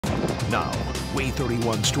Now, Wave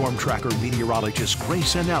 31 Storm Tracker meteorologist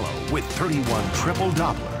Grace Anello with 31 Triple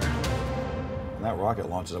Doppler. When that rocket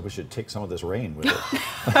launches, I wish it'd take some of this rain with it.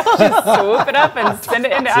 Just swoop it up and send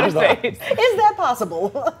it into outer space. Is that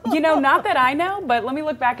possible? You know, not that I know, but let me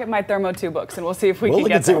look back at my Thermo 2 books and we'll see if we can Look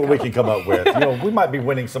get and see that what we can come up with. You know, we might be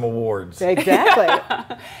winning some awards.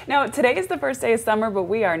 Exactly. Now, today is the first day of summer, but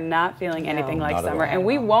we are not feeling anything like not at summer, all. and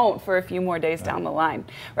we won't for a few more days down the line.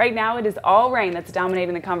 Right now, it is all rain that's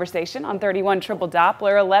dominating the conversation on 31 Triple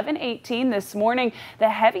Doppler. 11:18 this morning. The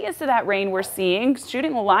heaviest of that rain we're seeing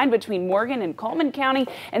shooting a line between Morgan and Coleman County,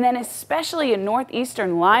 and then especially in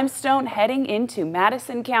northeastern Limestone heading into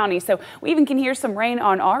Madison County. So we even can hear some rain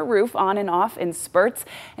on our roof on and off in spurts,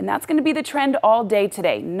 and that's going to be the trend all day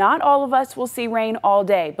today. Not all of us will see rain all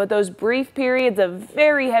day, but those brief periods of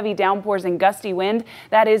very heavy downpours and gusty wind,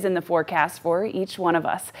 that is in the forecast for each one of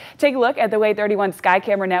us. Take a look at the Wave 31 Sky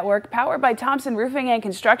Camera Network, powered by Thompson Roofing and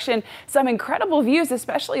Construction. Some incredible views,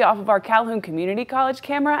 especially off of our Calhoun Community College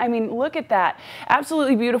camera. I mean, look at that.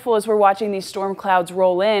 Absolutely beautiful as we're watching these storm clouds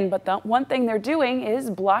roll in, but the one thing they're doing is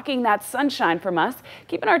blocking that sunshine from us,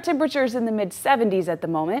 keeping our temperatures in the mid-70s at the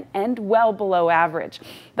moment and well below average.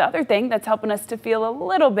 The other thing that's helping us to feel a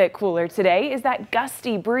little bit cooler today is that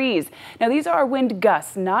gusty breeze. Now, these are our wind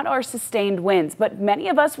gusts, not our sustained winds, but many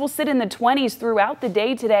of us will sit in the 20s throughout the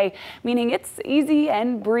day today, meaning it's easy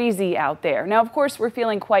and breezy out there. Now, of course, we're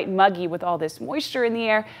feeling quite muggy with all this moisture in the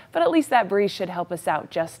air, but at least that breeze should help us out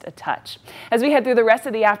just a touch. As we head through the rest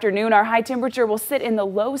of the afternoon, our high temperature will sit in the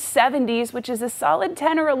low 70s, which is a solid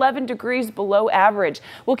 10 or 11 degrees below average.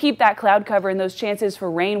 We'll keep that cloud cover and those chances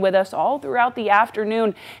for rain with us all throughout the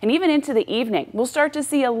afternoon and even into the evening. We'll start to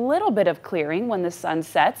see a little bit of clearing when the sun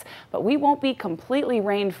sets, but we won't be completely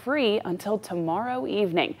rain-free until tomorrow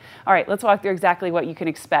evening. All right, let's walk through exactly what you can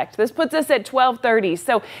expect. This puts us at 12:30,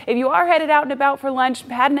 so if you are headed out and about for lunch,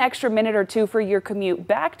 had an extra minute or two for your commute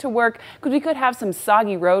back to work, because we could have some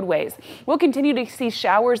soggy roadways. We'll continue to see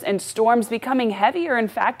showers and storms becoming heavier, in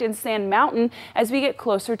fact, in Sand Mountain as we get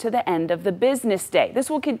closer to the end of the business day. This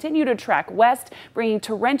will continue to track west, bringing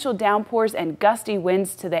torrential downpours and gusty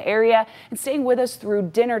winds to the area and staying with us through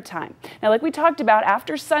dinner time. Now, like we talked about,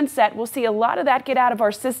 after sunset, we'll see a lot of that get out of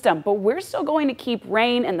our system, but we're still going to keep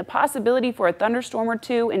rain and the possibility for a thunderstorm or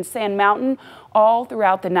two in Sand Mountain all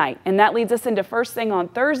throughout the night. And that leads us into first thing on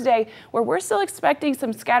Thursday, where we're still expecting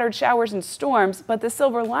some scattered showers and storms, but the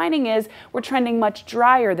silver lining is we're trending much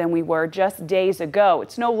drier than we were just days ago.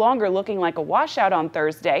 It's no longer looking like a washout on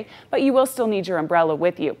Thursday, but you will still need your umbrella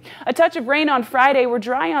with you. A touch of rain on Friday. We're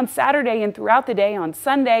dry on Saturday and throughout the day on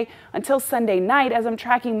Sunday until Sunday night, as I'm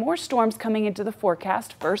tracking more storms coming into the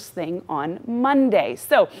forecast first thing on Monday.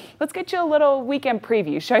 So let's get you a little weekend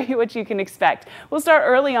preview, show you what you can expect. We'll start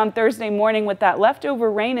early on Thursday morning with that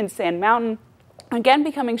leftover rain in Sand Mountain. Again,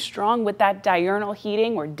 becoming strong with that diurnal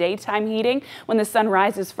heating or daytime heating when the sun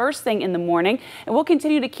rises first thing in the morning. And we'll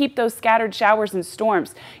continue to keep those scattered showers and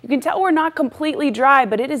storms. You can tell we're not completely dry,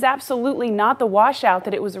 but it is absolutely not the washout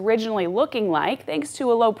that it was originally looking like, thanks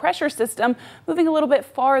to a low pressure system moving a little bit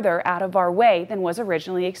farther out of our way than was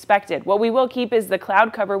originally expected. What we will keep is the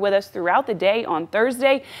cloud cover with us throughout the day on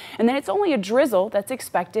Thursday, and then it's only a drizzle that's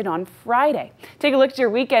expected on Friday. Take a look at your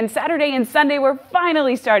weekend. Saturday and Sunday, we're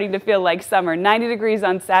finally starting to feel like summer. 90 degrees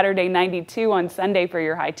on Saturday, 92 on Sunday for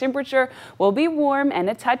your high temperature. We'll be warm and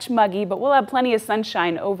a touch muggy, but we'll have plenty of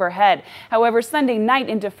sunshine overhead. However, Sunday night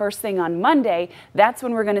into first thing on Monday, that's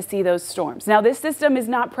when we're going to see those storms. Now, this system is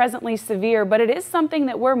not presently severe, but it is something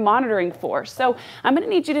that we're monitoring for. So I'm going to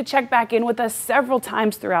need you to check back in with us several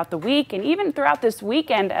times throughout the week and even throughout this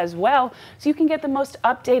weekend as well, so you can get the most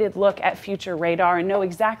updated look at future radar and know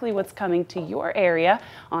exactly what's coming to your area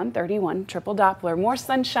on 31 Triple Doppler. More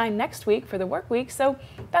sunshine next week for the work week, so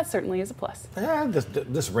that certainly is a plus. Yeah,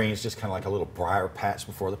 this rain's just kind of like a little briar patch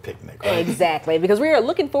before the picnic, right? Exactly, because we are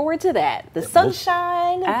looking forward to that. The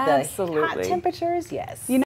sunshine, Absolutely. the hot temperatures, yes.